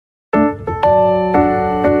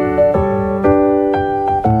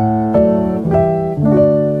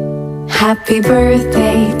Happy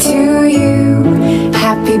birthday to you.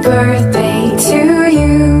 Happy birthday to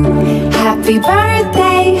you. Happy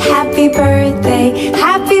birthday, happy birthday,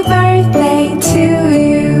 happy birthday to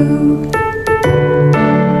you.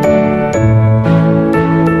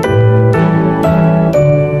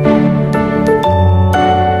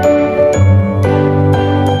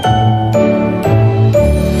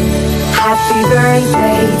 Happy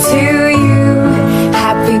birthday to you.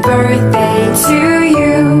 Happy birthday to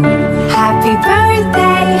you. Happy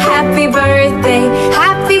birthday, happy birthday,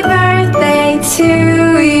 happy birthday to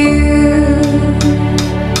you.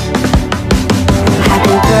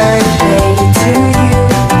 Happy birthday to you.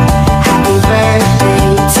 Happy birthday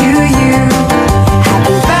to you.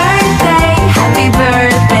 Happy birthday, happy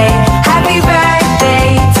birthday, happy birthday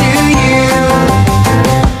to you.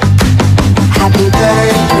 Happy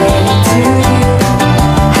birthday to you.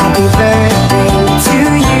 Happy birthday to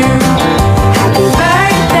you. Happy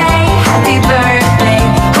birthday, happy birthday,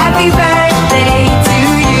 happy birthday to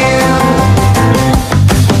you.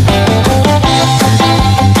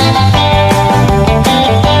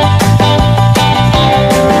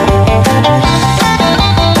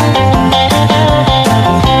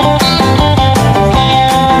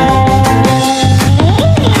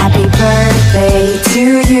 Happy birthday to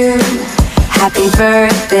you. Happy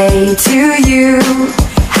birthday to you.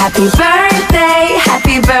 Happy birthday,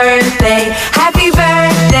 happy birthday, happy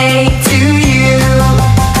birthday to